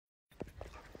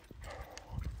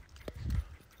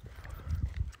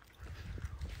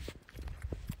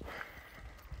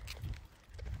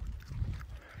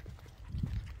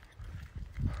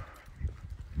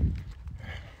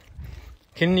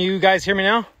Can you guys hear me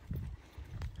now?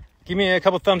 Give me a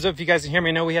couple thumbs up if you guys can hear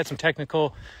me. I know we had some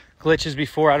technical glitches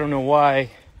before. I don't know why.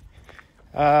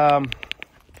 Can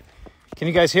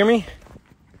you guys hear me?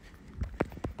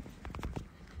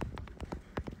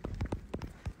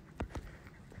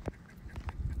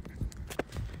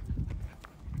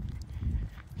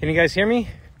 Can you guys hear me?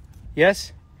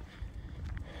 Yes?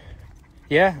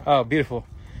 Yeah? Oh, beautiful.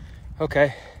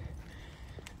 Okay.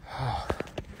 Oh.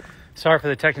 Sorry for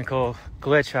the technical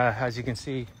glitch. As you can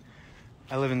see,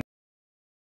 I live in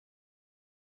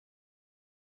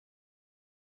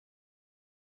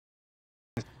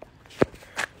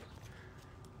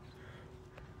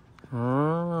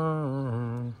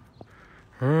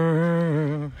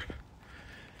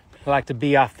I like to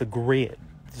be off the grid.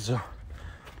 So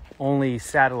only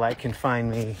satellite can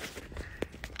find me.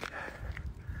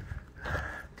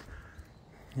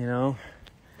 You know?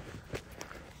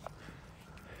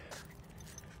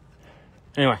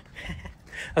 Anyway,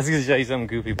 I was going to show you something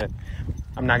goofy, but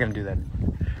I'm not going to do that.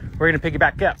 We're going to pick it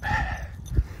back up.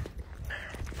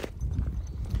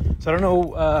 So I don't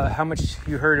know how much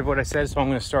you heard of what I said, so I'm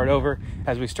going to start over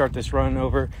as we start this run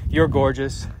over. You're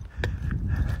gorgeous.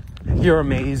 You're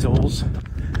amazels.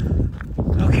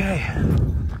 Okay.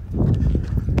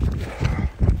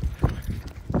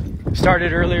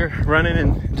 Started earlier running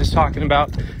and just talking about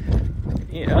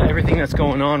everything that's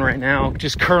going on right now,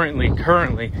 just currently,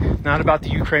 not about the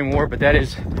Ukraine war, but that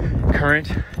is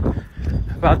current,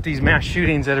 about these mass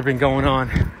shootings that have been going on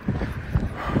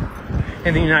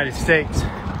in the United States.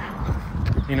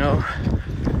 You know,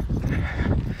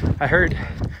 I heard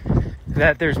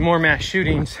that there's more mass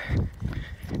shootings,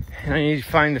 and I need to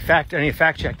find the fact, I need to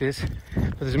fact check this,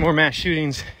 but there's more mass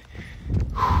shootings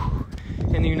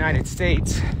in the United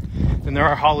States than there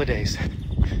are holidays.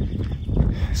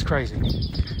 It's crazy.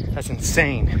 That's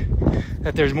insane.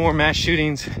 That there's more mass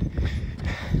shootings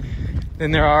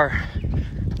than there are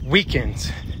weekends.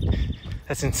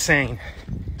 That's insane.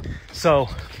 So,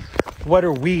 what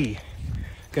are we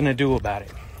gonna do about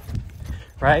it?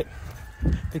 Right?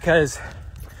 Because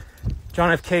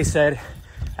John F. K. said,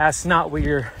 ask not what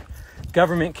your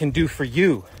government can do for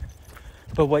you,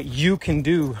 but what you can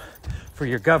do for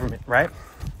your government, right?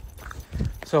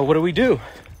 So what do?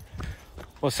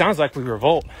 Well, it sounds like we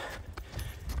revolt.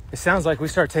 It sounds like we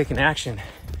start taking action.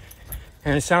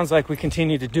 And it sounds like we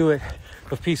continue to do it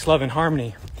with peace, love, and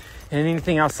harmony. And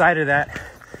anything outside of that,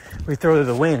 we throw to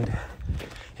the wind.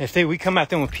 If we come at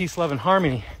them with peace, love, and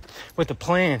harmony, with a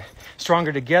plan,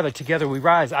 stronger together we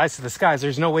rise, eyes to the skies,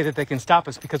 there's no way that they can stop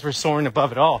us because we're soaring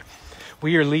above it all.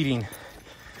 We are leading.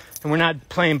 And we're not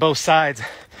playing both sides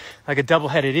like a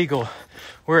double-headed eagle.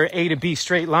 We're A to B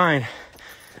straight line.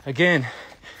 Again,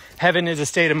 heaven is a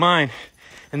state of mind,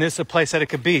 and this is a place that it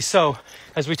could be. So,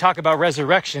 as we talk about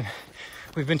resurrection,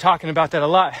 we've been talking about that a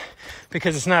lot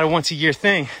because it's not a once-a-year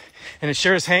thing, and it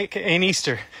sure as heck ain't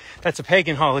Easter. That's a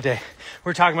pagan holiday.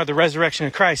 We're talking about the resurrection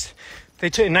of Christ. In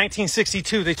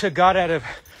 1962, they took God out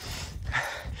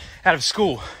of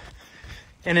school,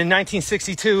 and in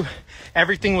 1962,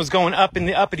 everything was going up in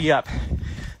the uppity up.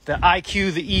 The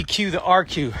IQ, the EQ, the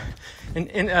RQ,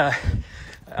 and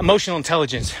emotional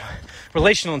intelligence,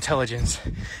 relational intelligence,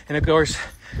 and of course,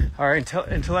 our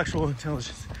intellectual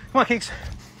intelligence. Come on, Keeks.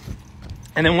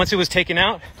 And then once it was taken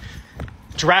out,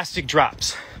 drastic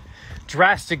drops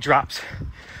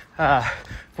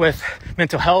with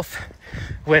mental health,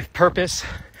 with purpose,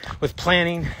 with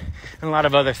planning, and a lot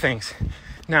of other things.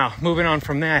 Now, moving on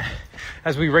from that,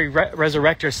 as we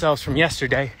resurrect ourselves from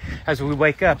yesterday, as we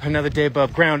wake up, another day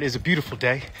above ground is a beautiful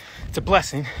day. It's a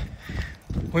blessing.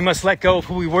 We must let go of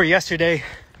who we were yesterday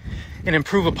and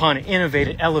improve upon it, innovate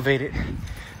it, elevate it,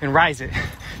 and rise it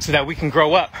so that we can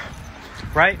grow up,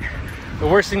 right? The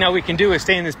worst thing that we can do is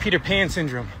stay in this Peter Pan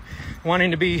syndrome,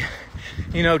 wanting to be,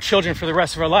 children for the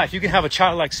rest of our life. You can have a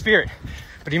childlike spirit,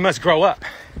 but you must grow up,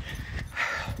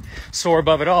 soar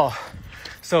above it all.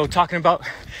 So talking about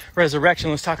resurrection,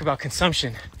 let's talk about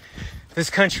consumption. This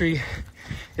country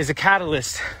is a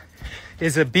catalyst,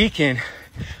 is a beacon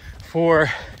for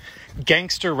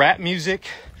gangster rap music,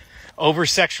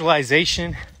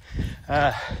 over-sexualization,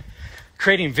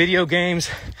 creating video games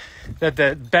that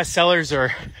the best sellers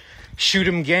are shoot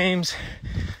 'em games,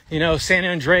 San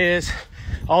Andreas,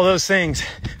 all those things,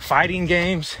 fighting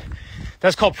games.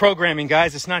 That's called programming,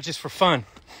 guys. It's not just for fun,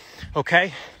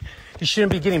 okay? You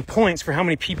shouldn't be getting points for how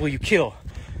many people you kill.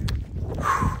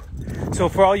 So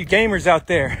for all you gamers out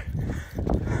there,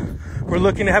 we're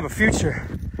looking to have a future,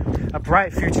 a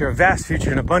bright future, a vast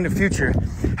future, an abundant future.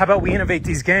 How about we innovate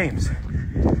these games,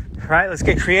 right? Let's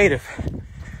get creative.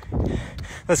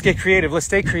 Let's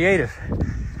stay creative.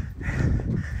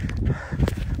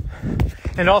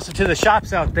 And also to the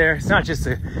shops out there, it's not just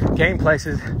the game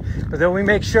places, but then we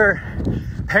make sure,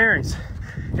 parents,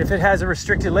 if it has a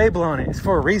restricted label on it, it's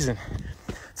for a reason.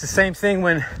 It's the same thing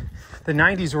when the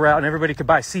 90s were out and everybody could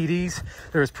buy CDs.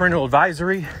 There was parental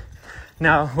advisory.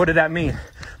 Now, what did that mean?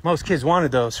 Most kids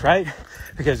wanted those, right?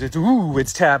 Because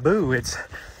it's taboo. It's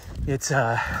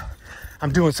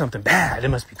I'm doing something bad. It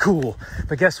must be cool.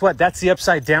 But guess what? That's the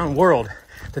upside down world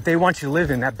that they want you to live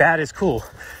in. That bad is cool.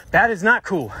 Bad is not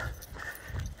cool.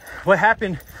 What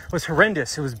happened was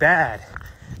horrendous. It was bad.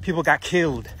 People got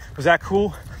killed. Was that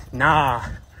cool? Nah.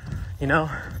 You know,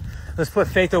 let's put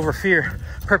faith over fear,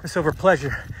 purpose over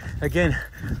pleasure. Again,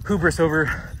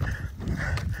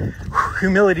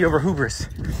 humility over hubris.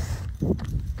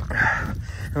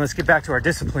 And let's get back to our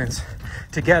disciplines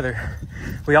together.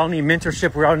 We all need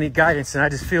mentorship. We all need guidance. And I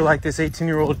just feel like this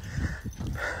 18-year-old,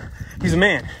 he's a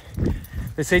man.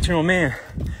 This 18-year-old man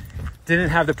didn't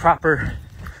have the proper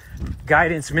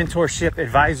guidance, mentorship,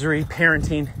 advisory,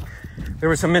 parenting. There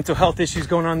were some mental health issues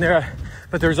going on there,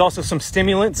 but there's also some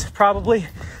stimulants probably,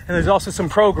 and there's also some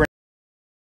programs.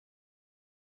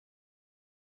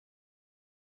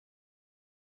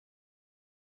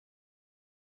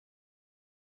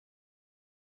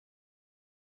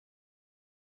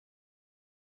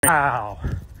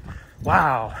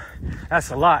 Wow, that's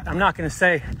a lot. I'm not going to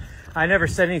say I never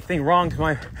said anything wrong to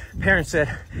my parents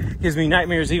that gives me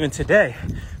nightmares even today,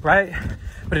 right?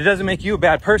 But it doesn't make you a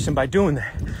bad person by doing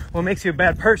that. What makes you a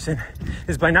bad person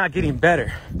is by not getting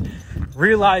better,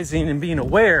 realizing and being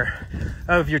aware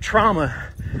of your trauma,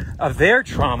 of their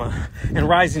trauma, and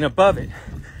rising above it.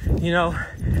 You know,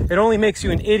 it only makes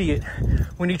you an idiot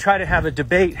when you try to have a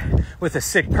debate with a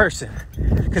sick person,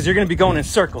 because you're going to be going in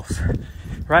circles,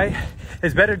 right?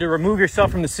 It's better to remove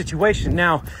yourself from the situation.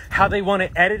 Now, how they want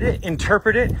to edit it,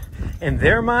 interpret it in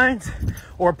their minds,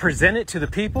 or present it to the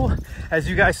people, as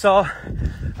you guys saw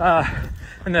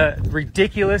in the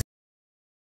ridiculous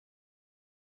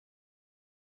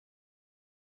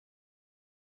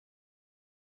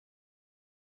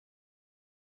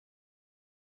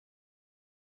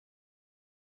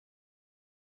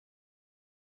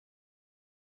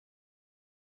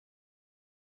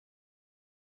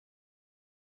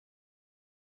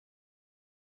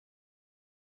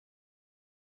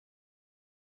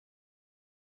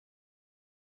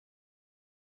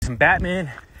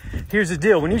Batman. Here's the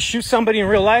deal. When you shoot somebody in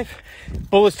real life,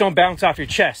 bullets don't bounce off your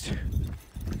chest.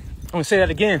 I'm gonna say that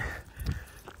again.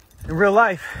 In real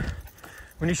life,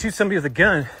 when you shoot somebody with a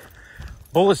gun,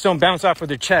 bullets don't bounce off of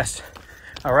their chest.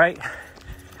 All right?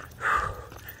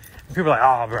 People are like,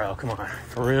 oh, bro, come on.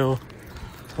 For real?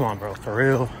 Come on, bro. For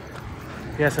real?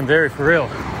 Yes, I'm very for real.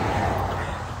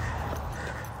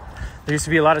 There used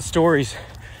to be a lot of stories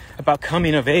about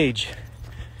coming of age.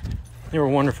 They were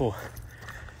wonderful.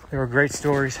 They were great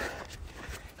stories,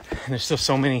 and there's still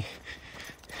so many.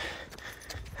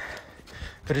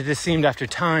 But it just seemed after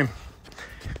time,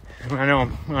 I know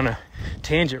I'm on a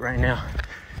tangent right now,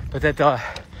 but that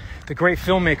the great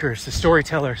filmmakers, the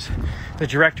storytellers, the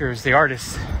directors, the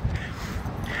artists,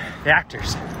 the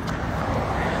actors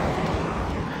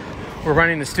were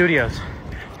running the studios.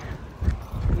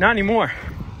 Not anymore.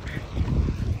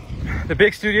 The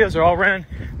big studios are all run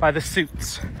by the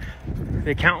suits,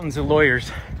 the accountants, the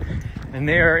lawyers. And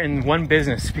they're in one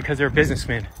business because they're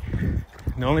businessmen. And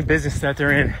the only business that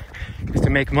they're in is to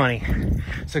make money.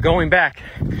 So going back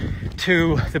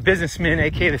to the businessmen,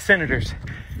 aka the senators,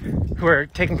 who are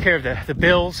taking care of the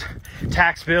bills,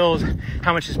 tax bills,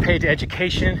 how much is paid to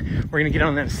education, we're gonna get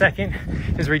on that in a second,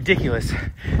 is ridiculous.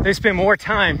 They spend more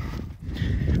time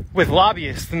with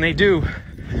lobbyists than they do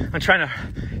on trying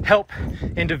to help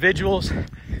individuals,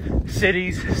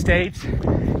 cities, states,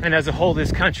 and as a whole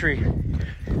this country.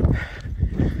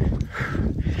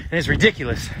 And it's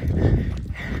ridiculous.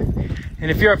 And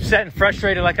if you're upset and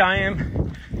frustrated like I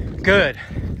am, good.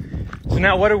 So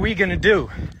now what are we going to do?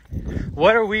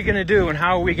 What are we going to do, and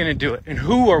how are we going to do it? And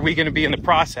who are we going to be in the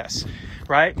process,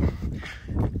 right?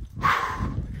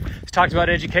 Let's talk about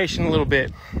education a little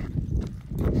bit.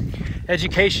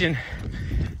 Education,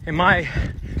 in my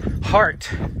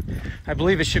heart, I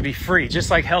believe it should be free,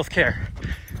 just like healthcare,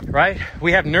 right?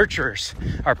 We have nurturers,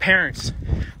 our parents,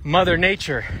 Mother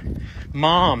Nature,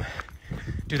 Mom.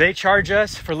 Do they charge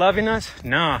us for loving us?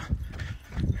 Nah.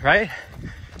 Right?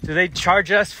 Do they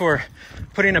charge us for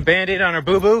putting a Band-Aid on our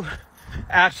boo-boo?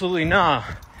 Absolutely nah.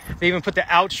 They even put the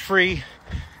ouch-free,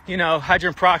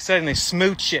 hydrogen peroxide, and they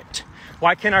smooch it.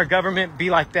 Why can't our government be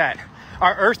like that?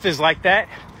 Our earth is like that.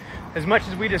 As much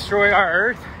as we destroy our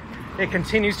earth, it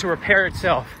continues to repair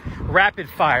itself. Rapid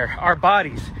fire. Our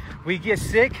bodies. We get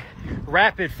sick,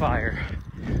 rapid fire.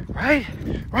 Right?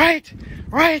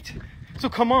 So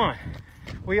come on.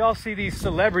 We all see these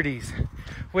celebrities,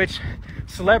 which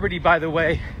celebrity, by the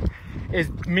way, is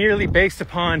merely based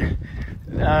upon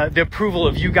the approval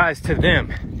of you guys to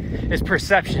them. It's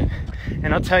perception.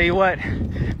 And I'll tell you what,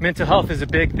 mental health is a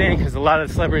big thing, because a lot of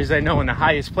the celebrities I know in the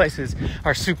highest places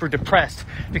are super depressed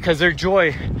because their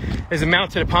joy is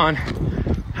mounted upon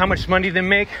how much money they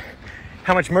make,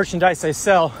 how much merchandise they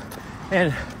sell,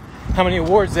 and how many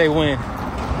awards they win.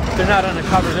 If they're not on the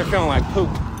cover, they're feeling like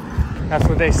poop. That's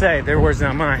what they say. Their words,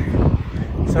 not mine.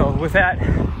 So with that,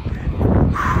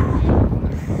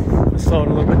 let's slow it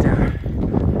a little bit down.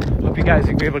 Hope you guys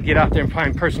will be able to get out there and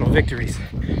find personal victories.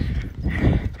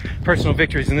 Personal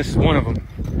victories, and this is one of them.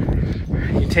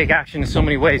 You take action in so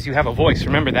many ways. You have a voice.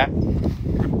 Remember that.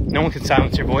 No one can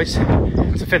silence your voice.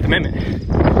 It's the Fifth Amendment.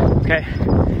 Okay?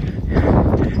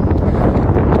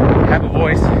 Have a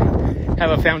voice.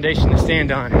 Have a foundation to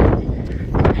stand on.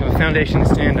 Have a foundation to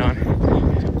stand on.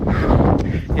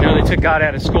 You know, they took God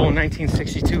out of school in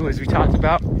 1962, as we talked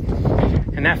about.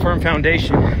 And that firm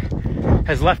foundation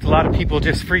has left a lot of people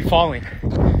just free falling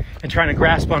and trying to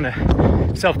grasp onto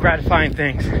self-gratifying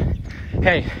things.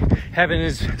 Hey, heaven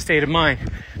is a state of mind.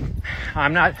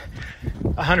 I'm not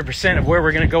 100% of where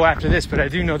we're going to go after this, but I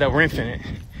do know that we're infinite.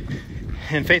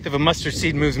 And faith of a mustard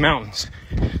seed moves mountains.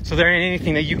 So there ain't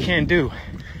anything that you can't do.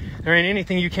 There ain't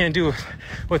anything you can't do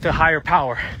with a higher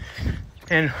power.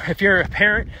 And if you're a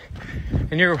parent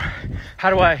and you're,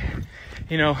 how do I,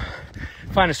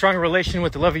 find a stronger relation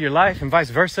with the love of your life and vice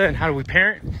versa, and how do we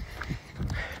parent?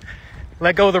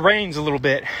 Let go of the reins a little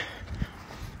bit.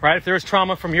 Right? If there was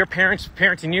trauma from your parents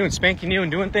parenting you and spanking you and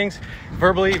doing things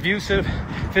verbally abusive,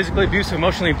 physically abusive,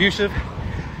 emotionally abusive,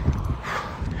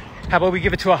 how about we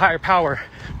give it to a higher power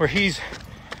where he's,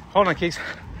 hold on, Keeks.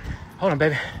 Hold on,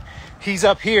 baby. He's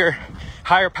up here,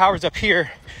 higher power's up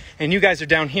here, and you guys are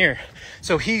down here.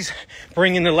 So he's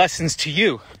bringing the lessons to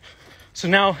you. So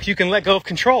now you can let go of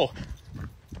control.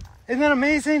 Isn't that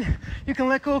amazing? You can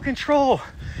let go of control.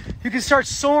 You can start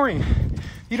soaring.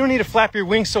 You don't need to flap your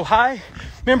wings so high.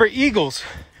 Remember, eagles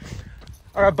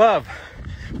are above,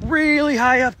 really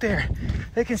high up there.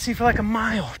 They can see for like a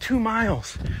mile, 2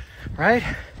 miles, right?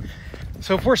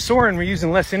 So if we're soaring, we're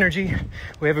using less energy.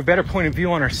 We have a better point of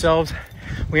view on ourselves.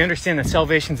 We understand that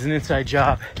salvation is an inside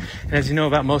job. And as you know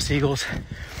about most eagles,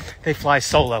 they fly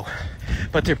solo,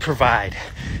 but they provide.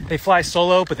 They fly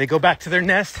solo, but they go back to their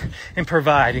nest and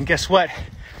provide. And guess what?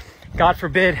 God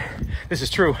forbid, this is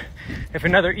true. If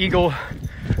another eagle,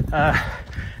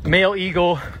 male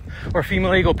eagle or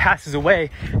female eagle passes away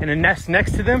and a nest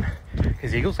next to them,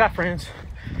 because eagles got friends,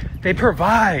 they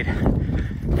provide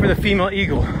for the female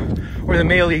eagle or the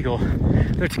male eagle.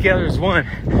 They're together as one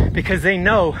because they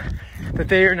know that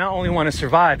they not only want to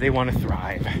survive, they want to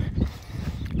thrive.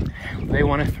 They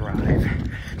want to thrive.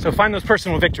 So find those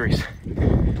personal victories.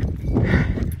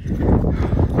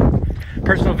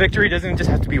 Personal victory doesn't just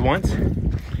have to be once.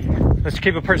 Let's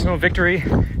keep a personal victory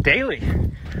daily.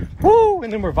 Woo!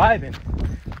 And then we're vibing.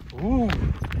 Ooh.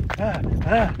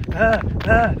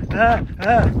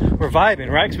 We're vibing,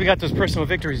 right? Because we got those personal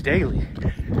victories daily.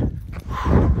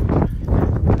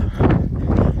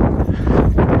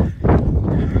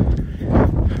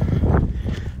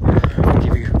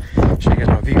 Show you guys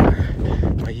my view,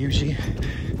 my Yuji.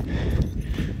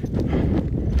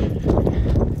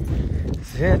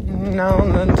 Sitting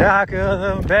on the dock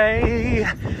of the bay,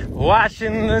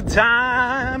 watching the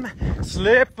time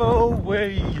slip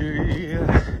away.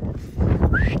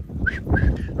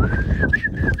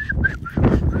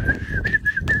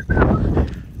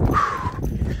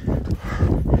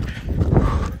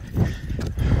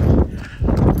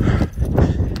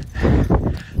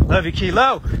 Love you,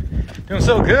 Kilo. Doing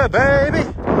so good, baby.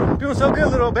 Doing so good,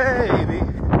 little baby.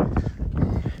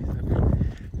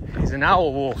 He's an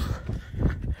owl wolf.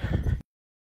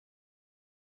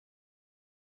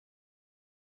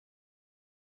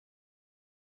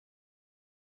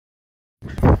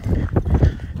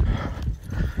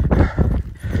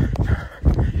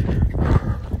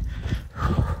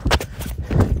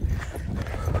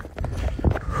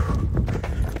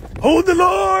 Hold the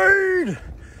line!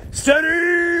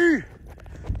 Steady!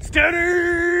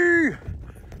 Steady!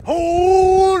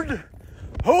 Hold!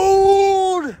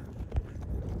 Hold!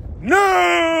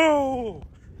 No!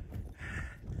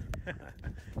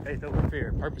 Faith over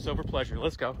fear, purpose over pleasure.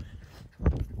 Let's go.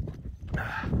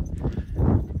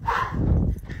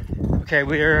 Okay,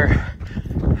 we're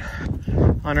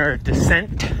on our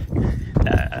descent.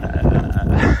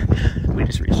 We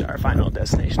just reached our final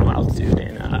destination altitude,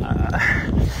 and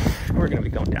we're going to be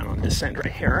going down on descent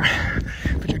right here.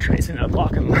 Put your train's in a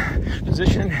lock-in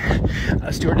position.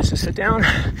 Stewardess to sit down,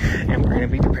 and we're gonna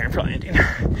be preparing for landing.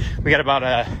 We got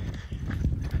about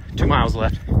 2 miles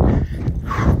left.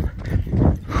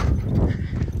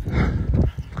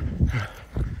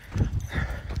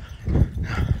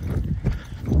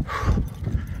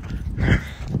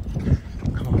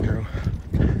 Come on, Drew.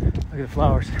 Look at the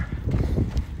flowers.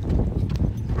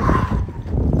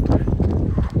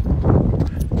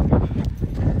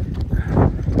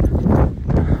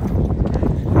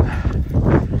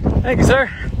 Thank you, sir.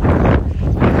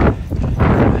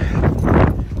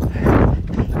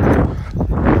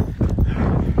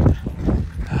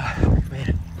 Made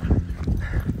it.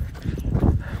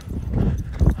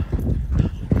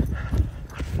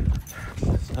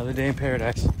 It's another day in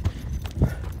paradise.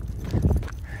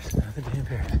 It's another day in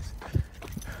paradise.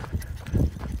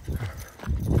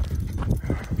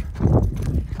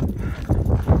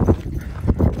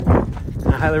 I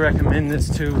highly recommend this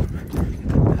too.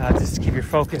 Just to keep your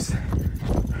focus.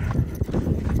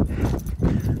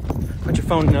 Put your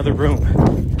phone in another room.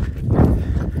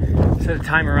 Set a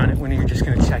timer on it when you're just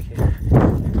going to check it.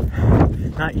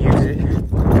 Not use it,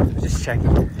 but just check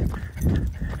it.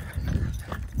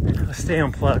 Let's stay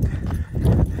unplugged.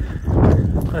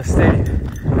 Let's stay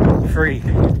free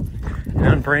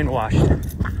and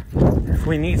unbrainwashed. If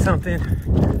we need something,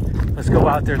 let's go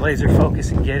out there, laser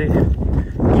focus, and get it.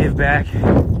 Give back,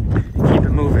 and keep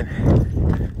it moving.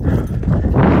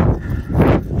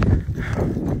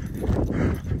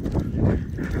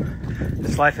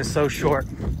 This life is so short.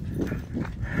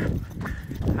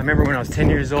 I remember when I was 10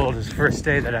 years old, it was the first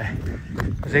day that I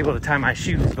was able to tie my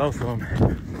shoes, both of them.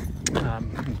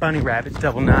 Bunny rabbits,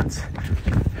 double knots.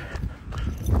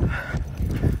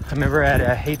 I remember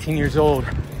at 18 years old,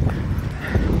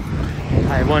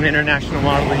 I won International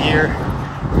Model of the Year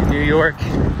in New York.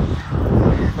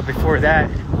 But before that,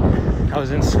 I was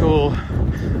in school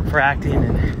for acting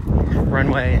and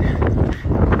runway.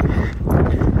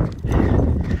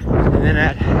 And then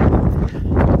at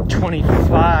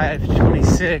 25,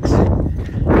 26, I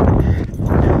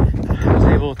was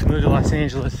able to move to Los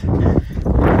Angeles and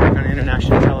work on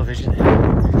international television.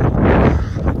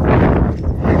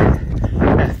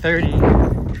 At 30,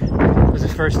 it was the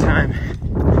first time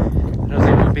that I was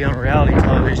able to be on reality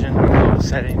television in a global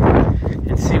setting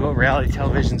and see what reality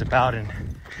television's about, and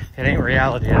it ain't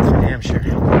reality, that's for damn sure.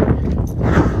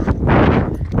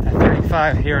 At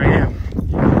 35, here I am,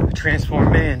 a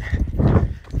transformed man,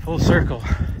 full circle.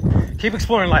 Keep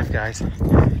exploring life, guys.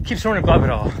 Keep soaring above it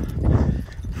all.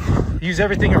 Use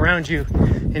everything around you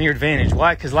in your advantage.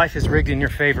 Why? Because life is rigged in your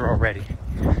favor already.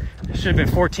 There should have been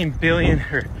 14 billion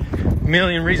or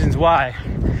million reasons why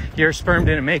your sperm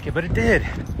didn't make it, but it did.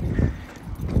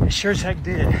 It sure as heck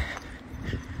did.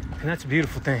 And that's a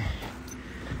beautiful thing.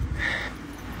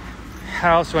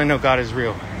 How else do I know God is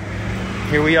real?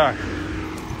 Here we are.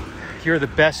 You're the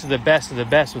best of the best of the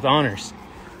best with honors.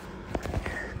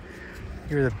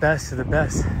 You're the best of the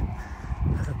best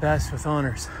of the best with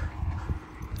honors.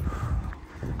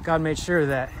 God made sure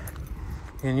that,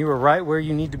 and you were right where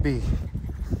you need to be.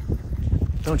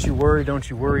 Don't you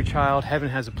worry, child. Heaven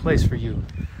has a place for you.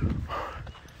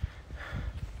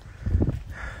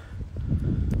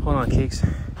 Hold on, Keeks.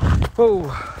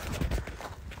 Whoa.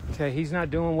 Okay, he's not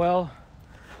doing well.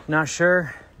 Not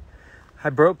sure. I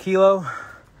broke Kilo.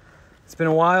 It's been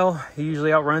a while. He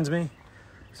usually outruns me.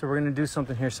 So we're going to do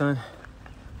something here, son.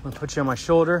 I'm going to put you on my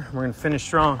shoulder. We're going to finish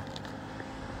strong.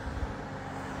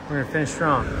 We're going to finish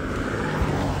strong.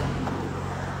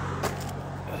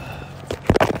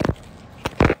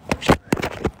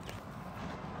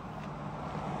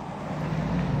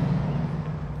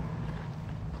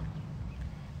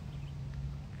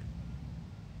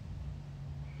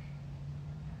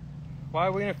 Why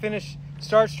are we going to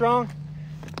start strong?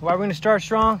 Why are we going to start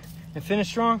strong and finish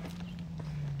strong?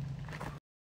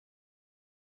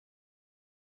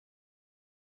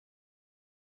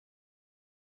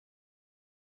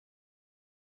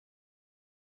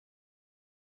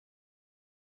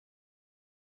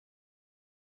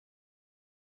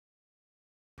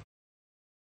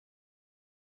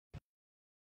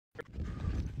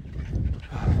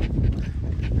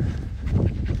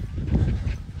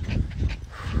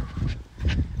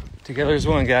 Together as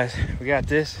one, guys. We got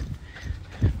this.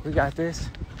 We got this.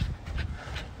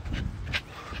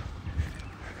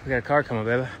 We got a car coming,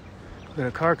 baby. We got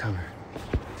a car coming.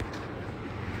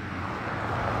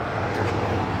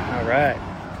 All right.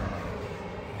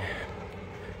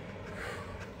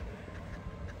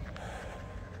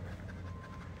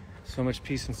 So much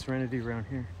peace and serenity around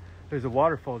here. There's a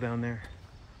waterfall down there.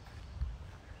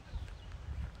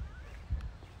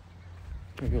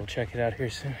 Maybe we'll check it out here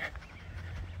soon.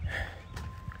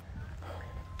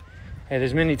 Hey,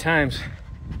 there's many times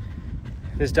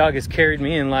this dog has carried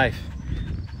me in life.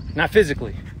 Not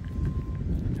physically.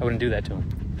 I wouldn't do that to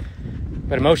him.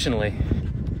 But emotionally,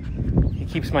 he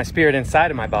keeps my spirit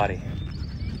inside of my body,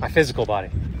 my physical body.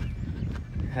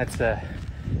 That's the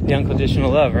unconditional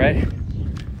love, right?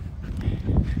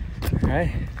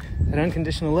 Right? That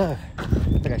unconditional love.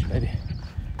 I got you, baby.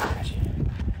 I got you.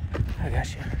 I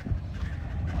got you.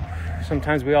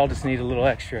 Sometimes we all just need a little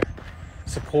extra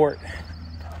support,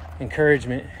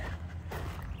 encouragement.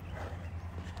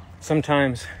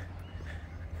 Sometimes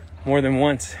more than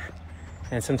once,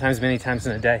 and sometimes many times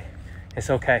in a day. It's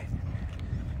okay.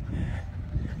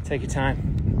 Take your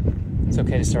time. It's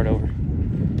okay to start over.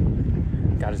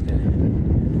 God is good.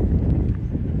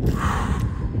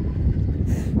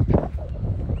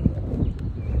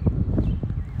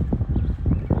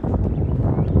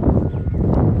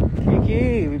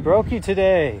 Kiki, we broke you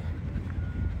today.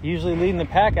 Usually leading the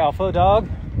pack, alpha dog.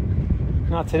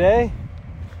 Not today.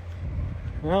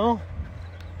 No?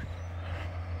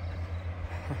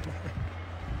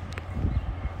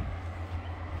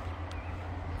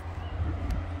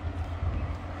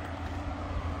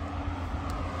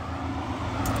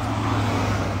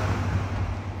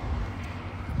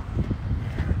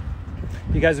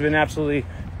 You guys have been absolutely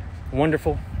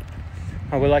wonderful.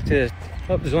 I would like to,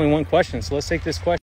 there's only one question, so let's take this question.